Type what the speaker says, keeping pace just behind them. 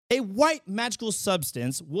A white magical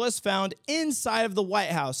substance was found inside of the White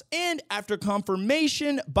House, and after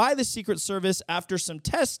confirmation by the Secret Service after some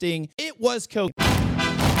testing, it was cocaine.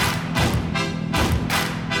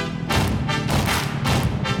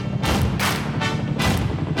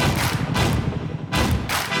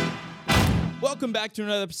 Welcome back to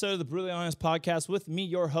another episode of the Brutally Honest Podcast with me,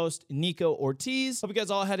 your host, Nico Ortiz. Hope you guys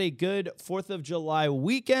all had a good 4th of July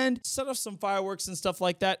weekend, set off some fireworks and stuff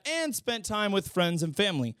like that, and spent time with friends and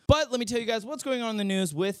family. But let me tell you guys what's going on in the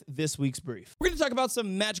news with this week's brief. We're going to talk about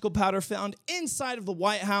some magical powder found inside of the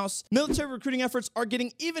White House. Military recruiting efforts are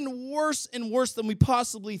getting even worse and worse than we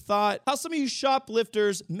possibly thought. How some of you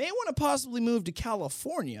shoplifters may want to possibly move to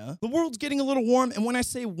California. The world's getting a little warm, and when I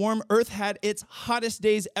say warm, Earth had its hottest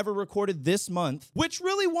days ever recorded this month, which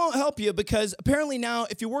really won't help you because apparently now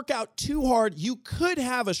if you work out too hard, you could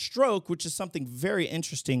have a stroke, which is something very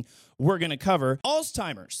interesting we're going to cover.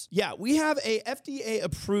 Alzheimer's. Yeah, we have a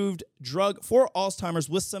FDA-approved drug for Alzheimer's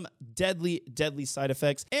with some deadly side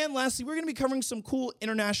effects. And lastly, we're going to be covering some cool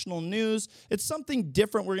international news. It's something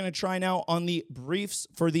different we're going to try now on the briefs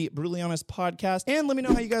for the Brutally Honest Podcast. And let me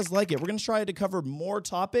know how you guys like it. We're going to try to cover more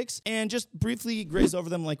topics and just briefly graze over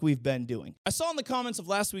them like we've been doing. I saw in the comments of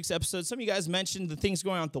last week's episode, some of you guys mentioned the things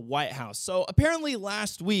going on at the White House. So apparently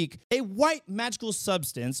last week, a white magical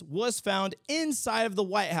substance was found inside of the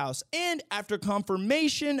White House. And after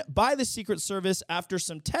confirmation by the Secret Service after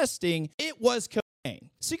some testing, it was cocaine.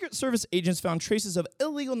 Secret Service agents found traces of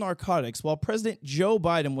illegal narcotics while President Joe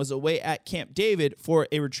Biden was away at Camp David for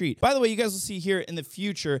a retreat. By the way, you guys will see here in the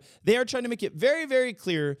future, they are trying to make it very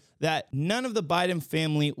clear that none of the Biden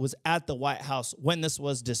family was at the White House when this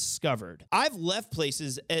was discovered. I've left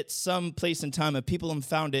places at some place in time and people have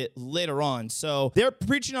found it later on. So they're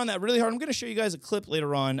preaching on that really hard. I'm going to show you guys a clip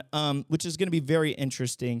later on, which is going to be very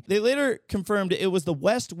interesting. They later confirmed it was the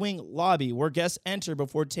West Wing lobby where guests enter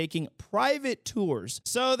before taking private tours.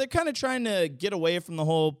 So they're kind of trying to get away from the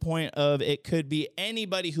whole point of it could be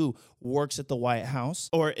anybody who works at the White House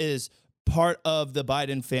or is part of the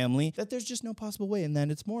Biden family, that there's just no possible way, and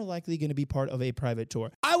then it's more likely going to be part of a private tour.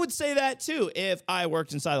 I would say that too if I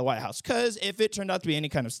worked inside the White House, because if it turned out to be any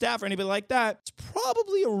kind of staff or anybody like that, it's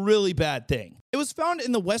probably a really bad thing. It was found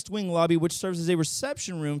in the West Wing lobby, which serves as a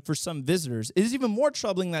reception room for some visitors. It is even more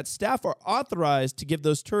troubling that staff are authorized to give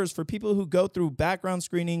those tours for people who go through background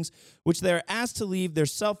screenings, which they are asked to leave their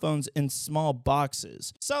cell phones in small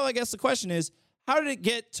boxes. So I guess the question is, how did it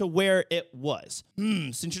get to where it was?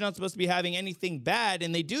 Since you're not supposed to be having anything bad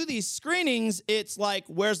and they do these screenings, it's like,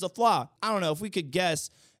 where's the flaw? I don't know. If we could guess,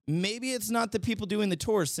 maybe it's not the people doing the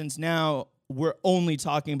tours, since now we're only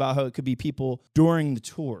talking about how it could be people during the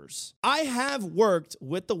tours. I have worked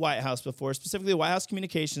with the White House before, specifically the White House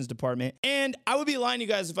Communications Department, and I would be lying to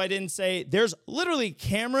you guys if I didn't say there's literally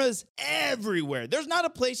cameras everywhere. There's not a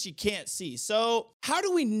place you can't see. So how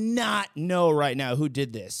do we not know right now who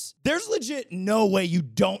did this? There's legit no way you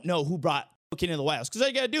don't know who brought cocaine into the White House, because all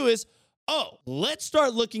you gotta do is, let's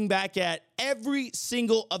start looking back at every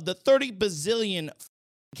single of the 30 bazillion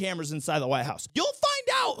cameras inside the White House. You'll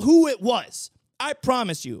find out who it was. I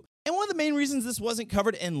promise you. And one of the main reasons this wasn't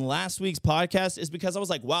covered in last week's podcast is because I was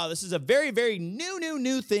like, wow, this is a very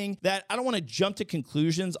new thing that I don't want to jump to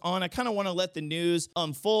conclusions on. I kind of want to let the news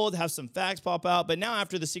unfold, have some facts pop out. But now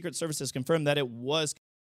after the Secret Service has confirmed that it was,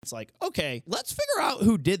 it's like, okay, let's figure out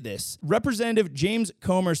who did this. Representative James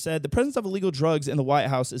Comer said the presence of illegal drugs in the White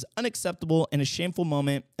House is unacceptable and a shameful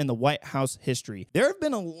moment in the White House history. There have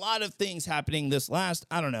been a lot of things happening this last,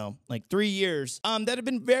 3 years that have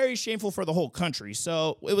been very shameful for the whole country.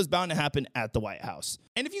 So it was bound to happen at the White House.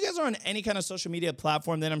 And if you guys are on any kind of social media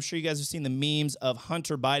platform, then I'm sure you guys have seen the memes of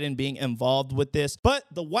Hunter Biden being involved with this. But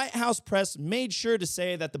the White House press made sure to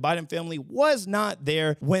say that the Biden family was not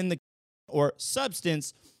there when the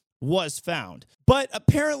substance was found. But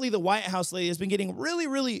apparently the White House lady has been getting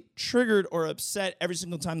really triggered or upset every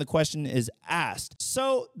single time the question is asked.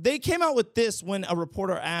 So they came out with this when a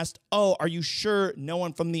reporter asked, are you sure no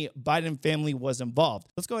one from the Biden family was involved?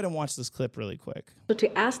 Let's go ahead and watch this clip really quick. So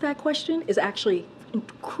to ask that question is actually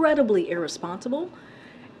incredibly irresponsible.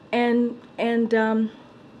 And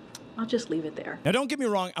I'll just leave it there. Now, don't get me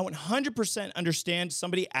wrong. I 100% understand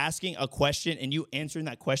somebody asking a question and you answering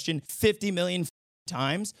that question 50 million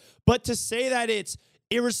times. But to say that it's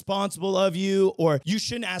irresponsible of you or you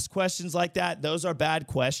shouldn't ask questions like that, those are bad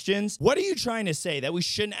questions. What are you trying to say? That we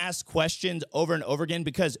shouldn't ask questions over and over again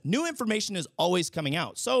because new information is always coming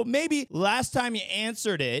out. So maybe last time you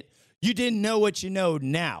answered it, you didn't know what you know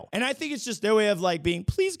now. And I think it's just their way of being,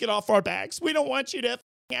 please get off our backs. We don't want you to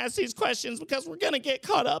ask these questions because we're going to get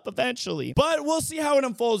caught up eventually. But we'll see how it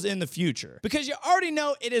unfolds in the future, because you already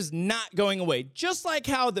know it is not going away. Just like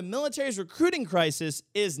how the military's recruiting crisis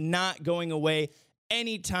is not going away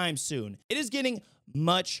anytime soon. It is getting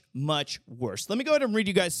much, much worse. Let me go ahead and read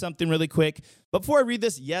you guys something really quick. But before I read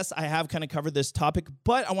this, yes, I have kind of covered this topic,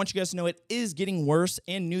 but I want you guys to know it is getting worse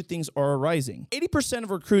and new things are arising. 80%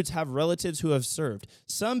 of recruits have relatives who have served,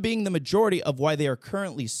 some being the majority of why they are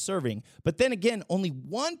currently serving. But then again, only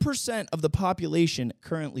 1% of the population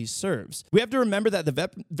currently serves. We have to remember that the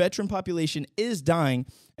veteran population is dying,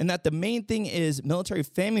 and that the main thing is military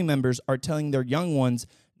family members are telling their young ones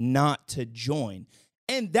not to join.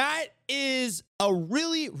 And that is a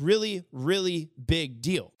really, really, really big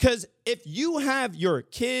deal. Because if you have your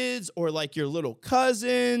kids or like your little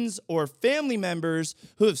cousins or family members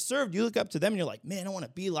who have served, you look up to them and you're like, man, I want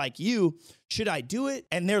to be like you. Should I do it?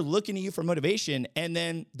 And they're looking at you for motivation. And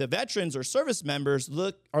then the veterans or service members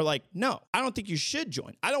are like, no, I don't think you should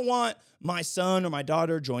join. I don't want my son or my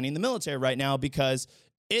daughter joining the military right now because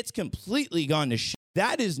it's completely gone to shit.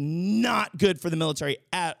 That is not good for the military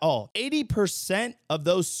at all. 80% of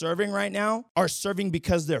those serving right now are serving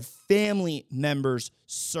because their family members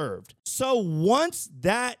served. So once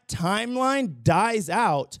that timeline dies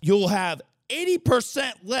out, you'll have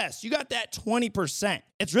 80% less. You got that 20%.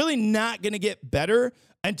 It's really not going to get better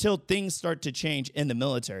until things start to change in the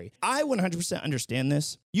military. I 100% understand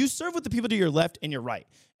this. You serve with the people to your left and your right,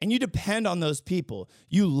 and you depend on those people.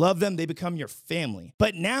 You love them. They become your family.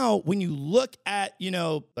 But now when you look at,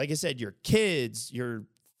 like I said, your kids, your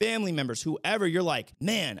family members, whoever, you're like,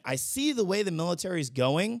 man, I see the way the military is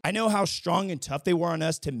going. I know how strong and tough they were on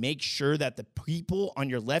us to make sure that the people on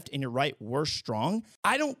your left and your right were strong.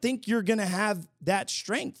 I don't think you're going to have that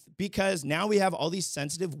strength, because now we have all these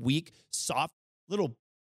sensitive, weak, soft little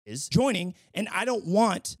is joining, and I don't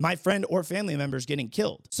want my friend or family members getting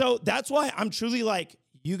killed. So that's why I'm truly like,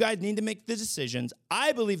 you guys need to make the decisions.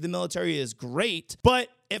 I believe the military is great, but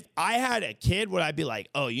if I had a kid, would I be like,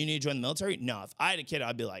 oh, you need to join the military? No. If I had a kid,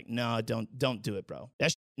 I'd be like, no, don't do it, bro.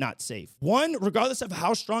 That's not safe. One, regardless of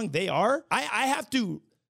how strong they are, I have to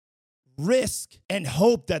risk and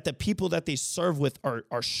hope that the people that they serve with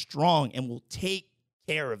are strong and will take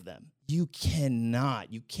care of them. You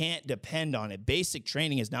can't depend on it. Basic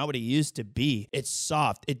training is not what it used to be. It's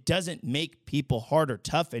soft. It doesn't make people hard or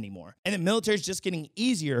tough anymore. And the military is just getting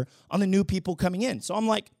easier on the new people coming in. So I'm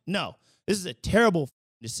like, no, this is a terrible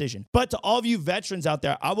decision. But to all of you veterans out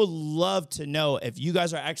there, I would love to know if you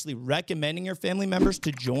guys are actually recommending your family members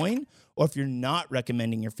to join, or if you're not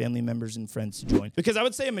recommending your family members and friends to join. Because I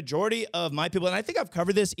would say a majority of my people, and I think I've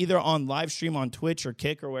covered this either on live stream on Twitch or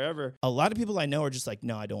Kick or wherever, a lot of people I know are just like,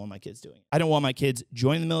 no, I don't want my kids doing it. I don't want my kids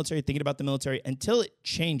joining the military, thinking about the military, until it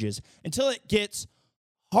changes, until it gets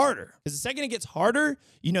harder. Because the second it gets harder,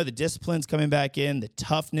 the discipline's coming back in, the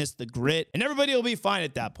toughness, the grit, and everybody will be fine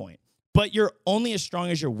at that point. But you're only as strong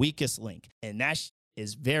as your weakest link. And that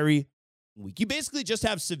is very weak. You basically just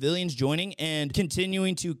have civilians joining and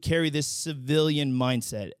continuing to carry this civilian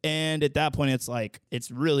mindset. And at that point, it's like,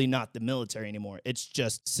 it's really not the military anymore. It's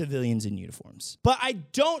just civilians in uniforms. But I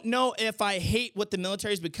don't know if I hate what the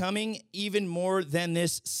military is becoming even more than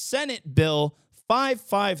this Senate bill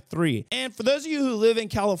 553. And for those of you who live in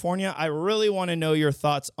California, I really want to know your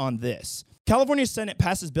thoughts on this. California Senate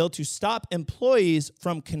passes bill to stop employees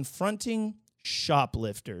from confronting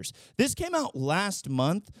shoplifters. This came out last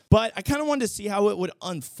month, but I kind of wanted to see how it would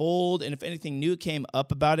unfold and if anything new came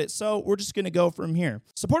up about it. So we're just going to go from here.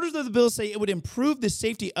 Supporters of the bill say it would improve the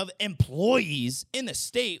safety of employees in the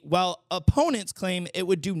state, while opponents claim it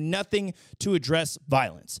would do nothing to address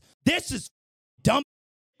violence. This is dumb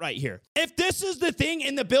right here. If this is the thing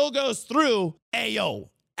and the bill goes through, ayo,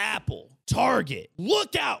 Apple, Target,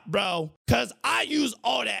 look out, bro, because I use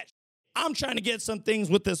all that. I'm trying to get some things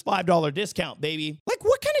with this $5 discount, baby. Like,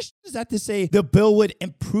 what kind of shit is that to say the bill would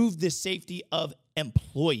improve the safety of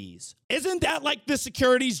employees? Isn't that like the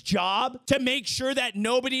security's job to make sure that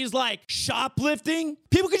nobody's like shoplifting?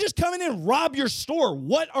 People could just come in and rob your store.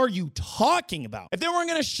 What are you talking about? If they weren't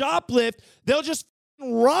going to shoplift, they'll just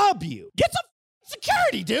rob you. Get some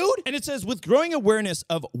security, dude. And it says, with growing awareness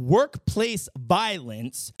of workplace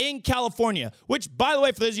violence in California, which, by the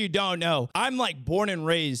way, for those of you who don't know, I'm like born and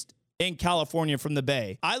raised in California from the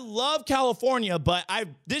Bay. I love California, but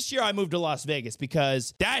this year I moved to Las Vegas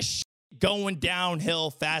because that shit going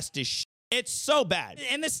downhill fast as shit. It's so bad.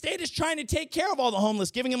 And the state is trying to take care of all the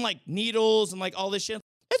homeless, giving them like needles and like all this shit.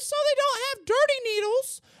 And so they don't have dirty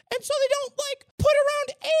needles. And so they don't like put around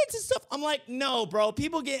AIDS and stuff. I'm like, no, bro.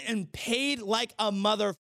 People getting paid like a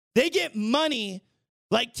mother. They get money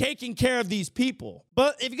like taking care of these people.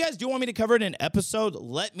 But if you guys do want me to cover it in an episode,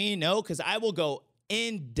 let me know, because I will go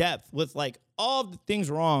in depth with like all the things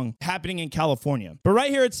wrong happening in California. But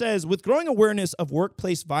right here it says, with growing awareness of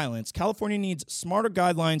workplace violence, California needs smarter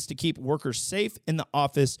guidelines to keep workers safe in the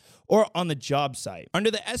office or on the job site.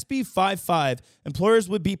 Under the SB 55, employers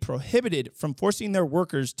would be prohibited from forcing their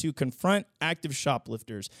workers to confront active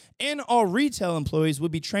shoplifters, and all retail employees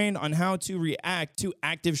would be trained on how to react to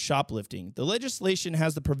active shoplifting. The legislation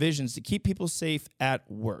has the provisions to keep people safe at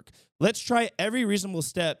work. Let's try every reasonable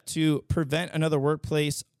step to prevent another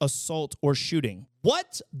workplace assault or shooting.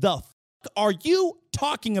 What the f*** are you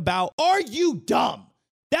talking about? Are you dumb?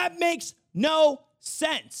 That makes no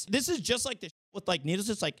sense. This is just like this with like needles.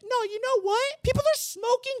 It's like, no, you know what? People are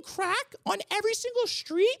smoking crack on every single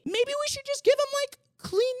street. Maybe we should just give them like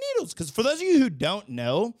clean needles. Because for those of you who don't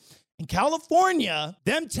know, in California,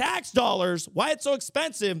 them tax dollars, why it's so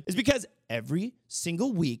expensive is because every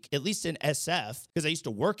single week, at least in SF, because I used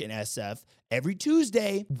to work in SF, every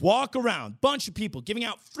Tuesday, walk around, bunch of people giving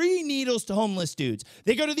out free needles to homeless dudes.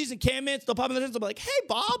 They go to these encampments, they'll pop in the tent, they'll be like, hey,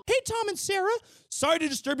 Bob, hey, Tom and Sarah, sorry to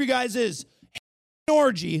disturb you guys'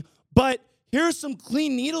 orgy, but here's some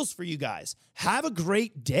clean needles for you guys. Have a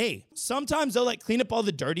great day. Sometimes they'll like clean up all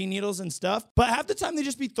the dirty needles and stuff, but half the time they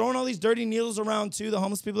just be throwing all these dirty needles around too. The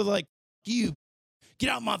homeless people are like, you, get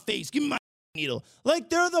out my face, give me my needle. Like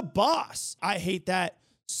they're the boss. I hate that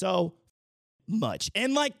so much.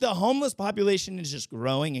 And like the homeless population is just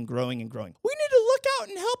growing and growing and growing. We need to look out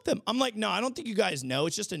and help them. I'm like, no, I don't think you guys know.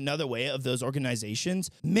 It's just another way of those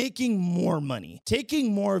organizations making more money,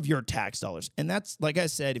 taking more of your tax dollars. And that's, like I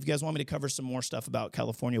said, if you guys want me to cover some more stuff about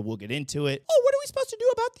California, we'll get into it. Oh, what are we supposed to do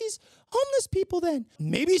about these homeless people then?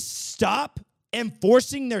 Maybe stop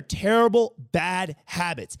enforcing their terrible, bad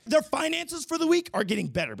habits. Their finances for the week are getting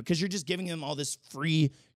better because you're just giving them all this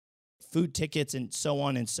free food tickets and so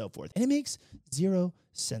on and so forth. And it makes zero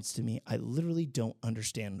sense to me. I literally don't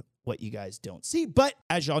understand what you guys don't see. But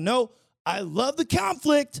as y'all know, I love the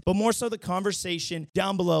conflict, but more so the conversation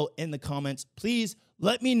down below in the comments. Please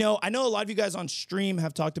let me know. I know a lot of you guys on stream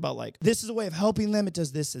have talked about like, this is a way of helping them. It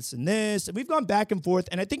does this, this, and this. And we've gone back and forth.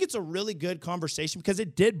 And I think it's a really good conversation because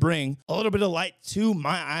it did bring a little bit of light to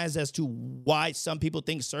my eyes as to why some people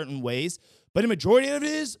think certain ways. But a majority of it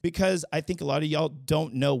is because I think a lot of y'all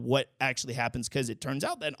don't know what actually happens, because it turns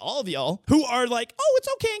out that all of y'all who are like, oh, it's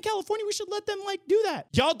okay in California, we should let them like do that.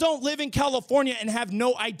 Y'all don't live in California and have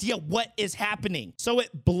no idea what is happening. So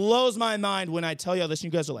it blows my mind when I tell y'all this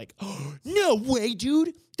and you guys are like, oh, no way,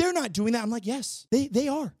 dude. They're not doing that. I'm like, yes, they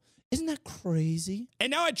are. Isn't that crazy?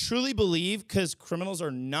 And now I truly believe, because criminals are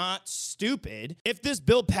not stupid, if this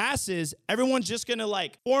bill passes, everyone's just gonna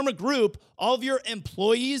like form a group. All of your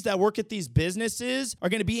employees that work at these businesses are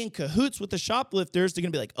gonna be in cahoots with the shoplifters. They're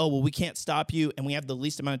gonna be like, oh, well, we can't stop you, and we have the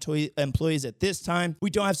least amount of employees at this time. We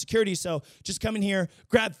don't have security, so just come in here,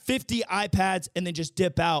 grab 50 iPads, and then just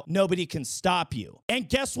dip out. Nobody can stop you. And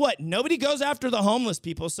guess what? Nobody goes after the homeless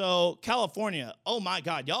people. So California, oh my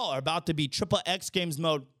God, y'all are about to be triple X Games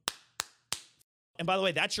mode. And by the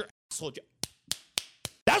way, that's your asshole.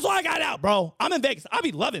 That's why I got out, bro. I'm in Vegas. I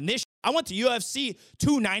be loving this. I went to UFC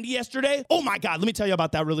 290 yesterday. Oh my God, let me tell you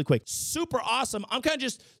about that really quick. Super awesome. I'm kind of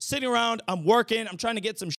just sitting around. I'm working. I'm trying to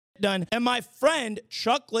get some done. And my friend,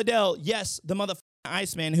 Chuck Liddell, yes, the motherfucking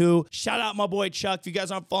Iceman, who, shout out my boy Chuck. If you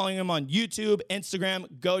guys aren't following him on YouTube, Instagram,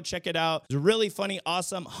 go check it out. He's a really funny,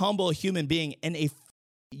 awesome, humble human being and a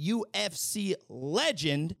UFC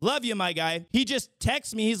legend. Love you, my guy. He just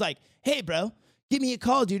texts me. He's like, hey, bro, give me a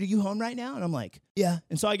call, dude. Are you home right now? And I'm like, yeah.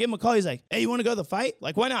 And so I give him a call. He's like, hey, you want to go to the fight?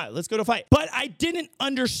 Like, why not? Let's go to a fight. But I didn't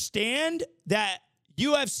understand that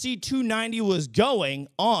UFC 290 was going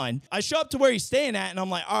on. I show up to where he's staying at, and I'm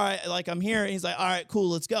like, all right, like, I'm here. And he's like, all right, cool,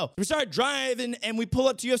 let's go. We start driving, and we pull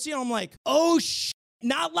up to UFC, and I'm like, oh, shit.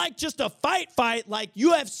 Not like just a fight, like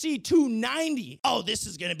UFC 290. Oh, this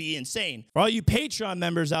is going to be insane. For all you Patreon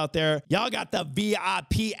members out there, y'all got the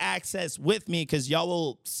VIP access with me, because y'all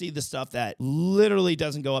will see the stuff that literally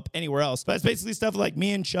doesn't go up anywhere else. But it's basically stuff like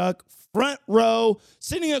me and Chuck, front row,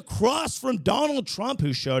 sitting across from Donald Trump,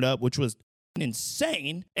 who showed up, which was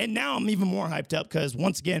insane. And now I'm even more hyped up because,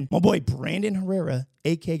 once again, my boy Brandon Herrera,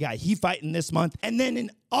 AK guy, he fighting this month. And then in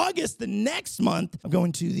August, the next month, I'm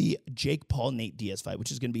going to the Jake Paul Nate Diaz fight,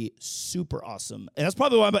 which is going to be super awesome. And that's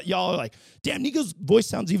probably why y'all are like, damn, Nico's voice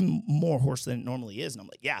sounds even more hoarse than it normally is. And I'm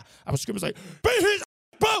like, yeah. I was screaming like,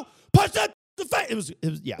 bro, punch that the fight. It was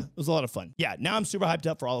a lot of fun. Yeah, now I'm super hyped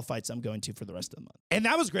up for all the fights I'm going to for the rest of the month. And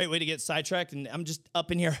that was a great way to get sidetracked. And I'm just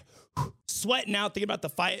up in here sweating out, thinking about the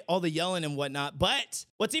fight, all the yelling and whatnot. But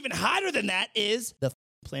what's even hotter than that is the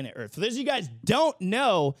planet Earth. For those of you guys don't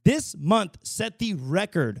know, this month set the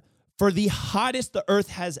record for the hottest the Earth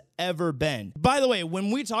has ever been. By the way, when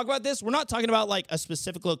we talk about this, we're not talking about like a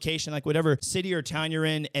specific location, like whatever city or town you're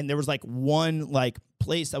in, and there was like one like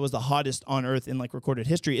place that was the hottest on Earth in like recorded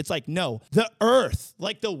history. It's like, no, the Earth,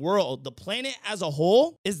 like the world, the planet as a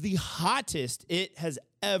whole is the hottest it has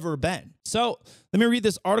ever been. So let me read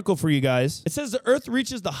this article for you guys. It says the Earth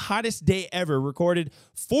reaches the hottest day ever, recorded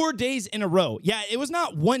 4 days in a row. Yeah, it was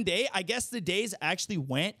not one day. I guess the days actually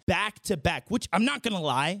went back to back, which I'm not going to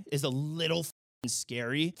lie is a little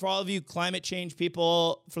scary. For all of you climate change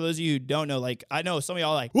people, for those of you who don't know, like I know some of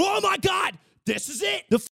y'all are like, oh my God, this is it.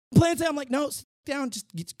 The planet's. I'm like, no, sit down.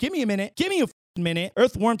 Just give me a minute. Give me a minute.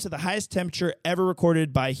 Earth warmed to the highest temperature ever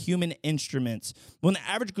recorded by human instruments when the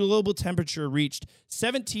average global temperature reached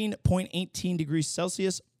 17.18 degrees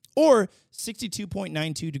Celsius or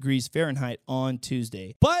 62.92 degrees Fahrenheit on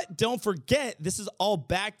Tuesday. But don't forget, this is all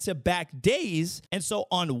back-to-back days. And so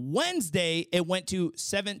on Wednesday, it went to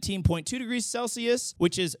 17.2 degrees Celsius,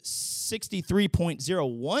 which is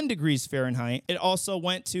 63.01 degrees Fahrenheit. It also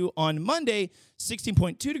went to, on Monday,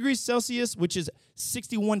 16.2 degrees Celsius, which is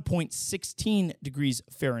 61.16 degrees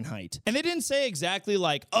Fahrenheit. And they didn't say exactly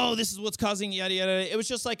like, oh, this is what's causing yada, yada. It was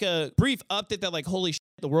just like a brief update that like, holy shit,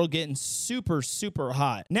 the world getting super, super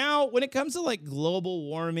hot. Now, when it comes to like global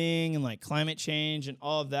warming and like climate change and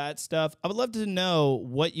all of that stuff, I would love to know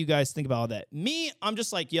what you guys think about all that. Me, I'm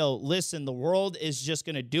just like, yo, listen, the world is just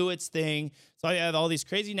going to do its thing. So you have all these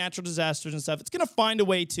crazy natural disasters and stuff. It's going to find a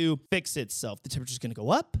way to fix itself. The temperature's going to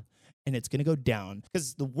go up and it's going to go down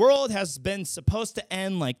because the world has been supposed to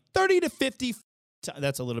end like 30 to 50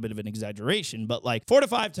 that's a little bit of an exaggeration, but like 4 to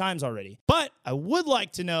 5 times already. But I would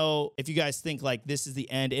like to know if you guys think like this is the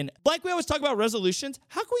end. And like we always talk about resolutions,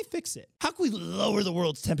 how can we fix it? How can we lower the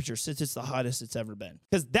world's temperature since it's the hottest it's ever been?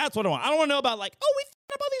 Because that's what I want. I don't want to know about like, oh, we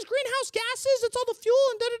f***ing up all these greenhouse gases. It's all the fuel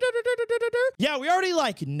and da-da-da-da-da-da-da. Yeah, we already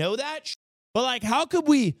like know that. But like, how could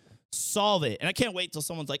we solve it? And I can't wait till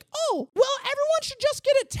someone's like, oh, well, everyone should just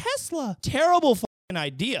get a Tesla. Terrible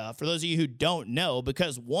idea for those of you who don't know,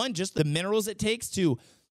 because one, just the minerals it takes to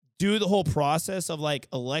do the whole process of like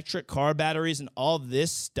electric car batteries and all this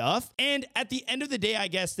stuff. And at the end of the day, I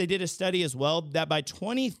guess they did a study as well that by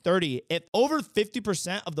 2030, if over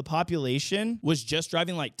 50% of the population was just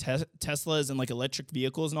driving like Teslas and like electric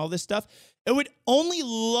vehicles and all this stuff, it would only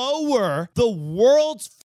lower the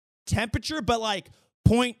world's temperature by like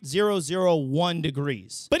 0.001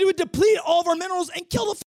 degrees. But it would deplete all of our minerals and kill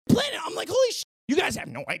the planet. I'm like, holy shit. You guys have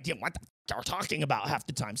no idea what the they're talking about half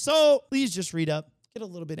the time. So please just read up, get a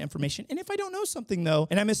little bit of information. And if I don't know something though,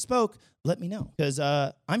 and I misspoke, let me know because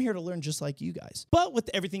I'm here to learn just like you guys. But with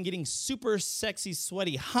everything getting super sexy,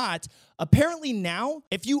 sweaty, hot, apparently now,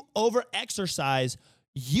 if you over-exercise,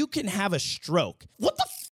 you can have a stroke. What the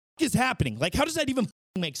is happening? Like, how does that even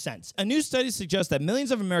make sense? A new study suggests that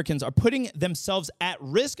millions of Americans are putting themselves at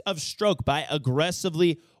risk of stroke by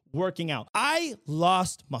aggressively working out. I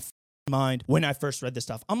lost my mind when I first read this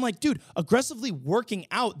stuff. I'm like, dude, aggressively working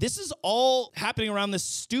out, this is all happening around this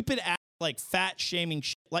stupid ass, like fat shaming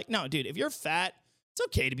shit. Like, no, dude, if you're fat, it's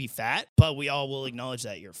okay to be fat, but we all will acknowledge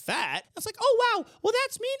that you're fat. It's like, oh, wow, well,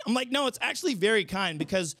 that's mean. I'm like, no, it's actually very kind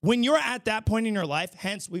because when you're at that point in your life,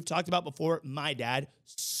 hence we've talked about before, my dad,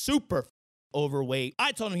 super overweight.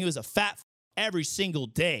 I told him he was a fat every single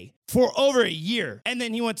day for over a year. And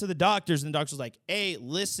then he went to the doctors and the doctor was like, hey,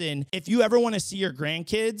 listen, if you ever want to see your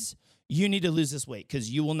grandkids, you need to lose this weight because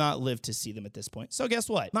you will not live to see them at this point. So guess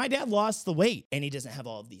what? My dad lost the weight and he doesn't have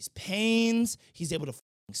all of these pains. He's able to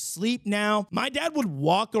sleep now. My dad would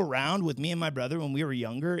walk around with me and my brother when we were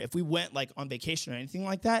younger, if we went like on vacation or anything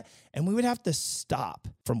like that, and we would have to stop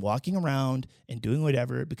from walking around and doing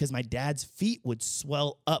whatever because my dad's feet would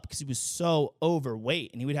swell up because he was so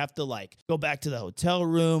overweight and he would have to like go back to the hotel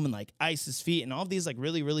room and like ice his feet and all of these like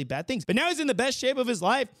really, really bad things. But now he's in the best shape of his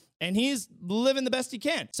life and he's living the best he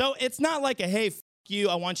can. So it's not like a, hey, you,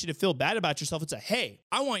 I want you to feel bad about yourself. It's a, hey,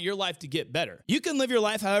 I want your life to get better. You can live your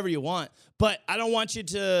life however you want, but I don't want you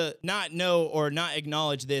to not know or not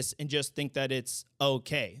acknowledge this and just think that it's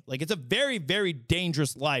okay. Like, it's a very, very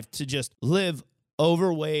dangerous life to just live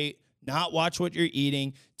overweight, not watch what you're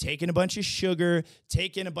eating, taking a bunch of sugar,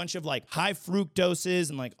 taking a bunch of like high fructoses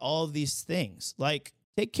and like all of these things. Like,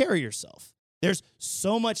 take care of yourself. There's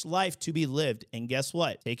so much life to be lived, and guess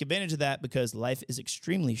what? Take advantage of that because life is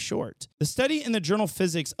extremely short. The study in the journal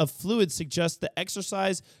Physics of Fluids suggests that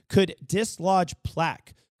exercise could dislodge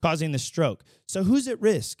plaque, causing the stroke. So who's at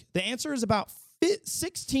risk? The answer is about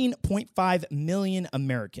 16.5 million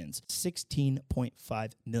Americans.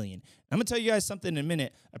 16.5 million. I'm going to tell you guys something in a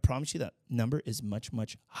minute. I promise you that number is much,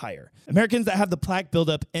 much higher. Americans that have the plaque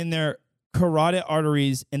buildup in their carotid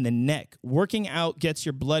arteries in the neck. Working out gets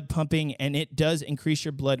your blood pumping, and it does increase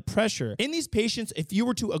your blood pressure. In these patients, if you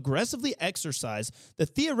were to aggressively exercise, the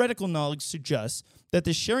theoretical knowledge suggests that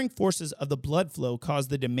the sharing forces of the blood flow cause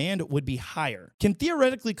the demand would be higher. Can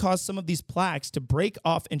theoretically cause some of these plaques to break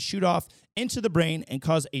off and shoot off into the brain and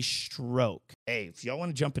cause a stroke. Hey, if y'all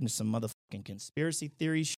want to jump into some motherfucking conspiracy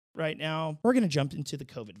theory right now, we're going to jump into the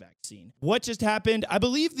COVID vaccine. What just happened? I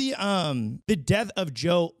believe the death of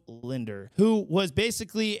Joe Linder, who was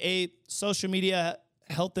basically a social media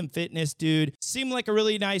health and fitness dude, seemed like a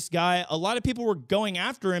really nice guy. A lot of people were going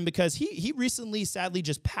after him because he recently sadly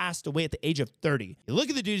just passed away at the age of 30. You look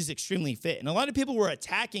at the dude, he's extremely fit. And a lot of people were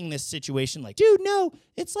attacking this situation like, dude, no,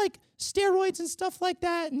 it's like steroids and stuff like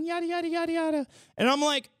that and yada, yada, yada, yada. And I'm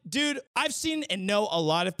like, dude, I've seen and know a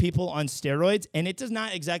lot of people on steroids, and it does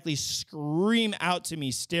not exactly scream out to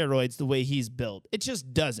me steroids the way he's built. It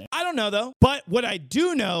just doesn't. I don't know though. But what I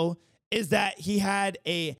do know is that he had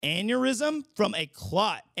a aneurysm from a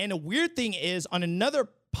clot. And a weird thing is, on another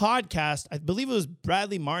podcast, I believe it was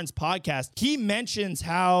Bradley Martin's podcast, he mentions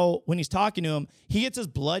how when he's talking to him, he gets his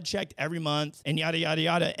blood checked every month and yada, yada,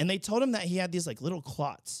 yada. And they told him that he had these like little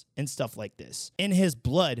clots and stuff like this in his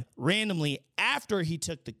blood randomly after he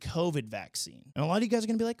took the COVID vaccine. And a lot of you guys are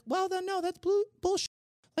going to be like, well, then no, that's bullshit.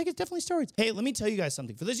 Like, it's definitely steroids. Hey, let me tell you guys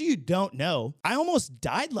something. For those of you who don't know, I almost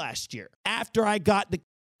died last year after I got the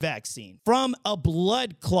vaccine from a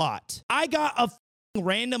blood clot. I got a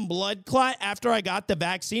random blood clot after I got the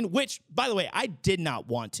vaccine, which, by the way, I did not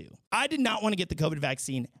want to. I did not want to get the COVID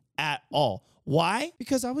vaccine at all. Why?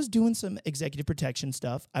 Because I was doing some executive protection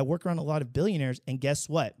stuff. I work around a lot of billionaires, and guess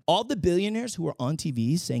what? All the billionaires who are on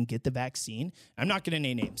TV saying get the vaccine, I'm not going to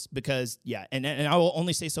name names because, yeah, and I will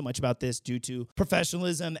only say so much about this due to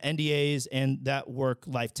professionalism, NDAs, and that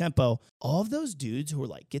work-life tempo. All of those dudes who were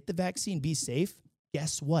like, get the vaccine, be safe,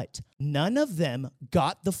 guess what? None of them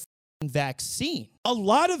got the vaccine. A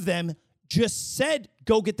lot of them just said,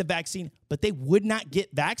 go get the vaccine, but they would not get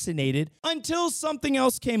vaccinated until something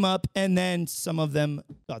else came up, and then some of them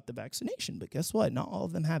got the vaccination. But guess what? Not all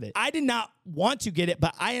of them have it. I did not want to get it,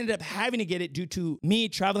 but I ended up having to get it due to me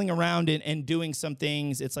traveling around and doing some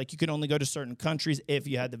things. It's like you could only go to certain countries if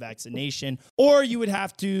you had the vaccination, or you would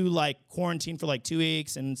have to like quarantine for like 2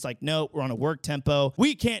 weeks, and it's like, no, we're on a work tempo.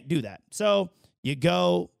 We can't do that. So you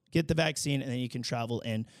go get the vaccine, and then you can travel,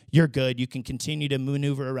 and you're good. You can continue to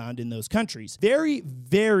maneuver around in those countries. Very,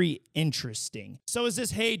 very interesting. So is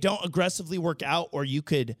this, hey, don't aggressively work out, or you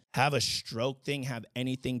could have a stroke thing have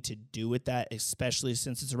anything to do with that, especially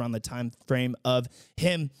since it's around the time frame of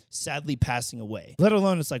him sadly passing away? Let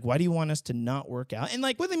alone, it's like, why do you want us to not work out? And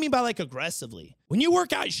like, what do they mean by like aggressively? When you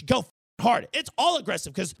work out, you should go hard. It's all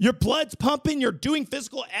aggressive because your blood's pumping, you're doing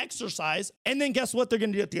physical exercise, and then guess what they're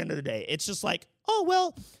going to do at the end of the day? It's just like, oh,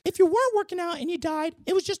 well, if you weren't working out and you died,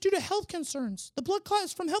 it was just due to health concerns. The blood clot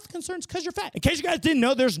is from health concerns because you're fat. In case you guys didn't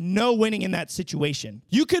know, there's no winning in that situation.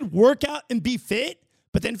 You could work out and be fit,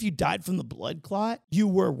 but then if you died from the blood clot, you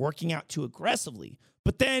were working out too aggressively.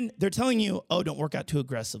 But then they're telling you, oh, don't work out too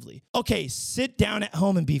aggressively. Okay, sit down at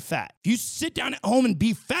home and be fat. If you sit down at home and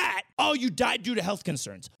be fat, oh, you died due to health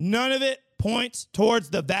concerns. None of it points towards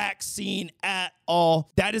the vaccine at all.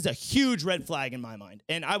 That is a huge red flag in my mind.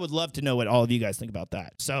 And I would love to know what all of you guys think about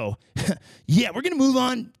that. So, yeah, we're going to move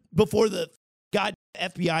on before the God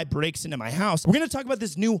FBI breaks into my house. We're going to talk about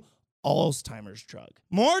this new Alzheimer's drug.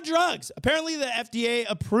 More drugs. Apparently, the FDA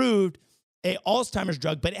approved a Alzheimer's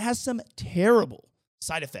drug, but it has some terrible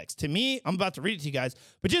side effects. To me, I'm about to read it to you guys,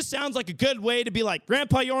 but just sounds like a good way to be like,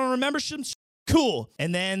 Grandpa, you want to remember some shit? Cool.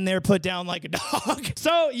 And then they're put down like a dog.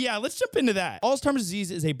 So yeah, let's jump into that. Alzheimer's disease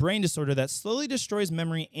is a brain disorder that slowly destroys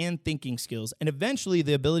memory and thinking skills, and eventually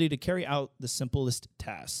the ability to carry out the simplest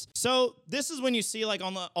tasks. So this is when you see like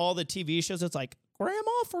on all the TV shows, it's like,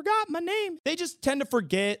 Grandma forgot my name. They just tend to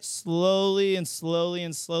forget slowly and slowly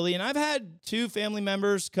and slowly. And I've had 2 family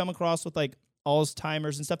members come across with like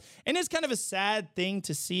Alzheimer's and stuff. And it's kind of a sad thing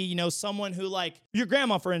to see, you know, someone who like your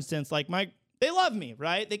grandma, for instance, like they love me,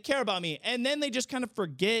 right? They care about me. And then they just kind of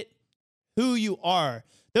forget who you are.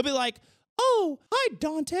 They'll be like, oh, hi,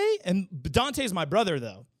 Dante. And Dante's my brother,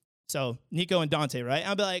 though. So Nico and Dante, right?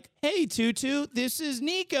 I'll be like, hey, Tutu, this is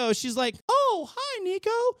Nico. She's like, oh, hi,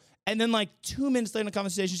 Nico. And then like 2 minutes later in the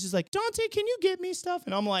conversation, she's like, Dante, can you get me stuff?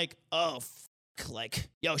 And I'm like, oh, like,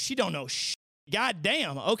 yo, she don't know shit. God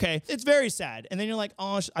damn. Okay. It's very sad. And then you're like,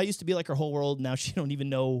 oh, I used to be like her whole world. Now she don't even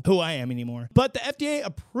know who I am anymore. But the FDA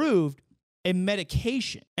approved a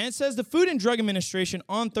medication. And it says the Food and Drug Administration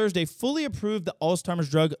on Thursday fully approved the Alzheimer's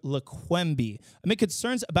drug Leqembi amid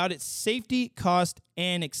concerns about its safety, cost,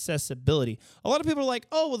 and accessibility. A lot of people are like,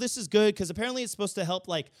 oh, well, this is good because apparently it's supposed to help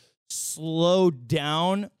like slow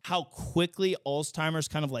down how quickly Alzheimer's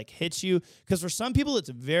kind of like hits you. Because for some people, it's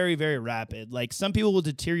very, very rapid. Like some people will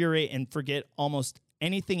deteriorate and forget almost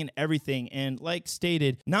anything and everything. And like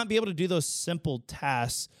stated, not be able to do those simple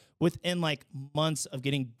tasks within like months of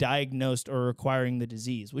getting diagnosed or acquiring the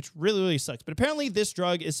disease, which really, really sucks. But apparently this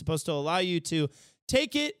drug is supposed to allow you to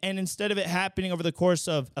take it, and instead of it happening over the course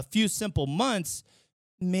of a few simple months,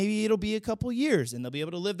 maybe it'll be a couple years and they'll be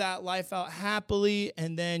able to live that life out happily.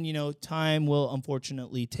 And then, time will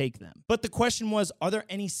unfortunately take them. But the question was, are there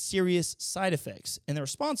any serious side effects? And the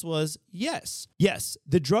response was yes. Yes,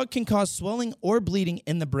 the drug can cause swelling or bleeding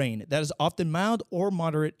in the brain that is often mild or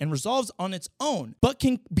moderate and resolves on its own, but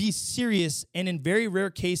can be serious and in very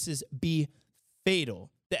rare cases be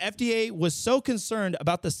fatal. The FDA was so concerned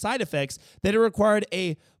about the side effects that it required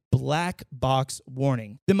a black box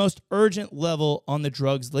warning, the most urgent level on the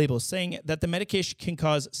drug's label, saying that the medication can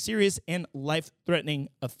cause serious and life-threatening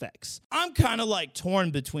effects. I'm kind of like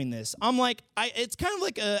torn between this. I'm like, it's kind of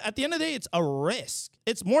like at the end of the day, it's a risk.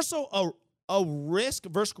 It's more so a risk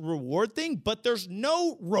versus reward thing, but there's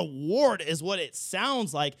no reward is what it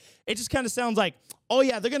sounds like. It just kind of sounds like, oh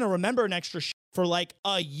yeah, they're going to remember an extra for like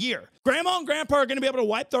a year. Grandma and grandpa are going to be able to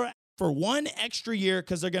wipe their for one extra year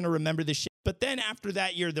because they're going to remember this shit. But then after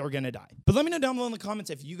that year, they're going to die. But let me know down below in the comments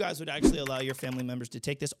if you guys would actually allow your family members to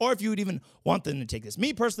take this, or if you would even want them to take this.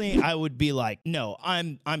 Me personally, I would be like, no,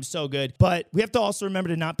 I'm so good. But we have to also remember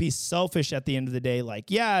to not be selfish at the end of the day. Like,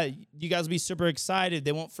 yeah, you guys will be super excited.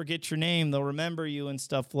 They won't forget your name. They'll remember you and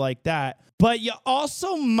stuff like that. But you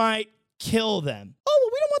also might kill them. Oh, well,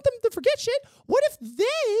 we don't want them to forget shit. What if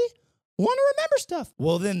they want to remember stuff?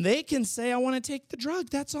 Well, then they can say, I want to take the drug.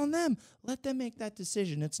 That's on them. Let them make that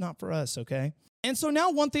decision. It's not for us, okay? And so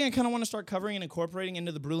now one thing I kind of want to start covering and incorporating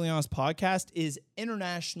into the Brutally Honest podcast is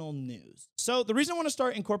international news. So the reason I want to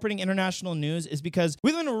start incorporating international news is because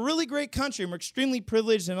we live in a really great country and we're extremely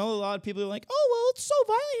privileged, and a lot of people are like, oh, well, it's so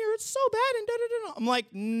violent here. It's so bad and da-da-da-da. I'm like,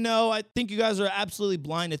 no, I think you guys are absolutely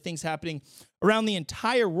blind to things happening around the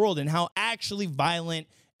entire world and how actually violent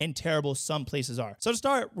and terrible some places are. So to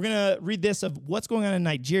start, we're going to read this of what's going on in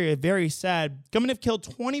Nigeria. Very sad. Government have killed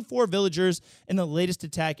 24 villagers in the latest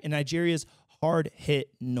attack in Nigeria's hard-hit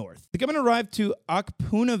north. The government arrived to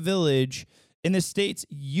Akpuna village in the state's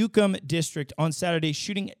Ukum district on Saturday,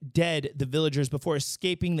 shooting dead the villagers before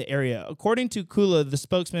escaping the area. According to Kula, the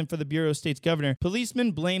spokesman for the Bureau of State's governor,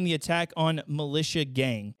 policemen blame the attack on militia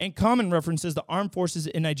gang, and common references the armed forces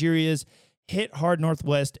in Nigeria's hit hard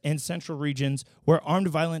northwest and central regions where armed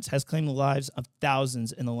violence has claimed the lives of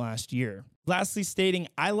thousands in the last year. Lastly, stating,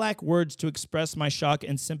 I lack words to express my shock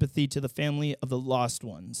and sympathy to the family of the lost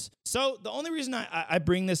ones. So the only reason I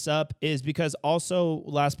bring this up is because also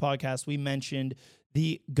last podcast we mentioned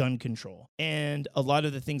the gun control and a lot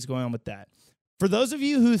of the things going on with that. For those of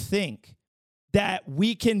you who think that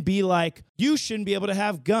we can be like, you shouldn't be able to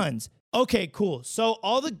have guns. Okay, cool. So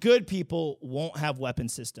all the good people won't have weapon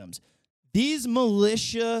systems. These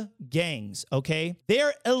militia gangs, okay,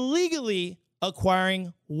 they're illegally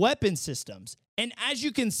acquiring weapon systems. And as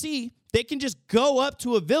you can see, they can just go up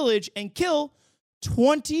to a village and kill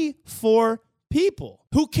 24 people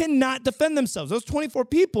who cannot defend themselves. Those 24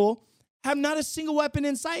 people have not a single weapon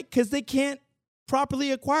in sight because they can't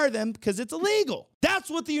properly acquire them because it's illegal. That's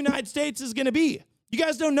what the United States is going to be. You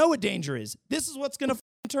guys don't know what danger is. This is what's going to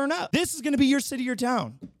turn up. This is going to be your city or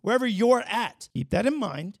town, wherever you're at. Keep that in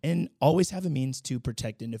mind and always have a means to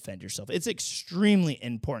protect and defend yourself. It's extremely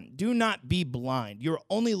important. Do not be blind. You're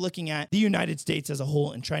only looking at the United States as a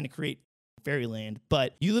whole and trying to create fairyland,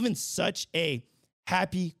 but you live in such a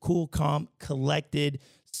happy, cool, calm, collected,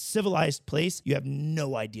 civilized place. You have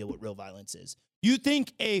no idea what real violence is. You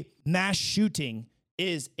think a mass shooting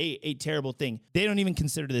is a terrible thing. They don't even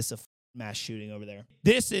consider this a mass shooting over there.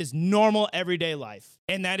 This is normal everyday life.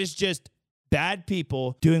 And that is just bad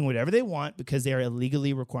people doing whatever they want because they are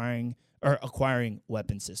illegally acquiring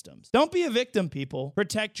weapon systems. Don't be a victim, people.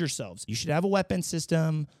 Protect yourselves. You should have a weapon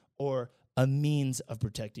system or a means of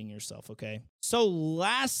protecting yourself, okay? So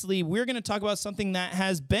lastly, we're going to talk about something that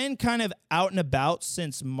has been kind of out and about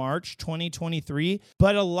since March 2023,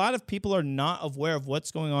 but a lot of people are not aware of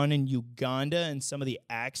what's going on in Uganda and some of the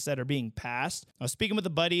acts that are being passed. I was speaking with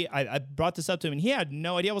a buddy. I brought this up to him, and he had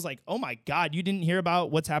no idea. I was like, oh my God, you didn't hear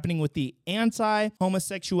about what's happening with the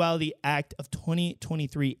Anti-Homosexuality Act of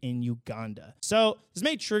 2023 in Uganda. So this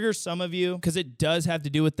may trigger some of you because it does have to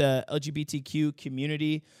do with the LGBTQ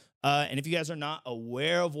community. And if you guys are not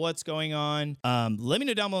aware of what's going on, let me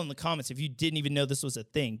know down below in the comments if you didn't even know this was a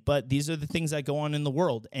thing. But these are the things that go on in the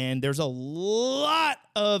world. And there's a lot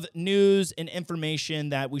of news and information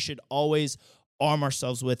that we should always arm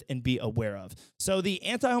ourselves with and be aware of. So the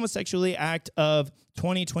Anti-Homosexuality Act of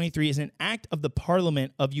 2023 is an act of the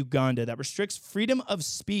Parliament of Uganda that restricts freedom of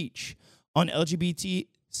speech on LGBT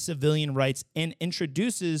civilian rights and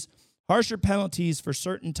introduces harsher penalties for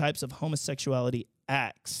certain types of homosexuality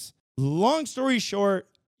acts. Long story short,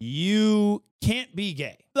 you can't be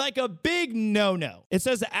gay. Like a big no-no. It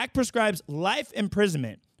says the act prescribes life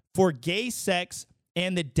imprisonment for gay sex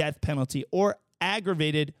and the death penalty or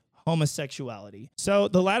aggravated homosexuality. So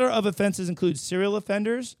the latter of offenses include serial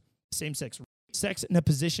offenders, same-sex sex in a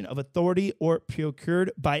position of authority or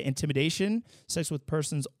procured by intimidation, sex with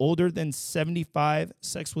persons older than 75,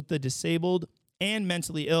 sex with the disabled and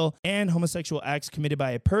mentally ill, and homosexual acts committed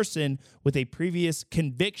by a person with a previous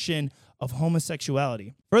conviction of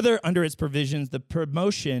homosexuality. Further, under its provisions, the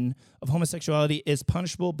promotion of homosexuality is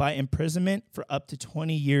punishable by imprisonment for up to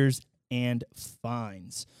 20 years and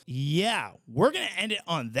fines. Yeah, we're going to end it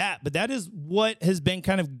on that, but that is what has been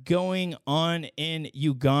kind of going on in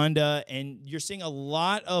Uganda, and you're seeing a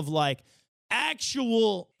lot of like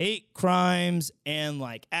actual hate crimes and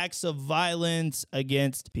like acts of violence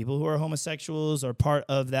against people who are homosexuals or part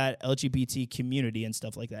of that LGBT community and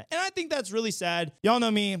stuff like that. And I think that's really sad. Y'all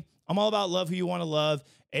know me. I'm all about love who you want to love.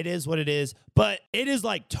 It is what it is, but it is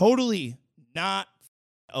like totally not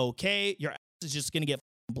okay. Your ass is just going to get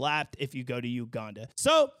blapped if you go to Uganda.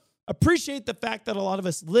 So appreciate the fact that a lot of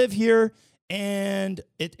us live here and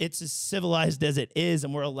it's as civilized as it is,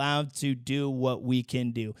 and we're allowed to do what we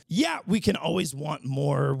can do. Yeah, we can always want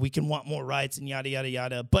more. We can want more rights and yada, yada,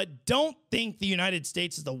 yada. But don't think the United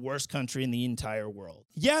States is the worst country in the entire world.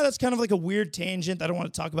 Yeah, that's kind of like a weird tangent. I don't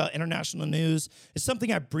want to talk about international news. It's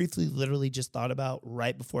something I briefly, literally just thought about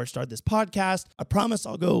right before I started this podcast. I promise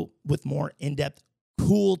I'll go with more in-depth,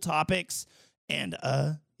 cool topics. And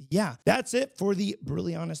yeah, that's it for the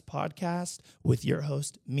Brutally Honest podcast with your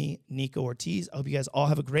host, me, Nico Ortiz. I hope you guys all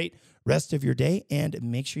have a great rest of your day, and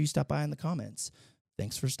make sure you stop by in the comments.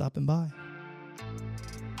 Thanks for stopping by.